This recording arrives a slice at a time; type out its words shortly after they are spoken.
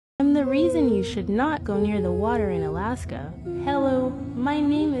I'm the reason you should not go near the water in Alaska. Hello, my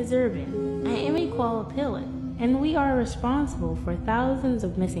name is Urban. I am a koala pilot, and we are responsible for thousands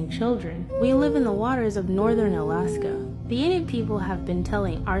of missing children. We live in the waters of northern Alaska. The Inuit people have been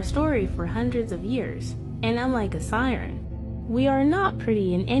telling our story for hundreds of years, and I'm like a siren. We are not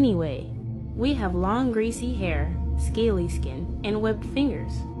pretty in any way. We have long greasy hair, scaly skin, and webbed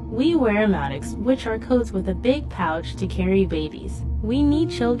fingers. We wear mattocks, which are coats with a big pouch to carry babies. We need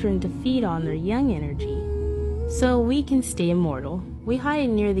children to feed on their young energy, so we can stay immortal. We hide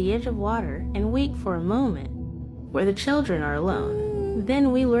near the edge of water and wait for a moment where the children are alone.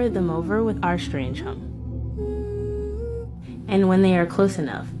 Then we lure them over with our strange hum. And when they are close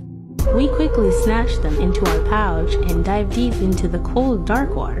enough, we quickly snatch them into our pouch and dive deep into the cold,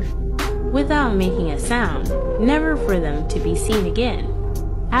 dark water without making a sound, never for them to be seen again.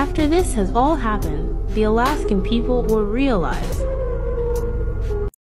 After this has all happened, the Alaskan people will realize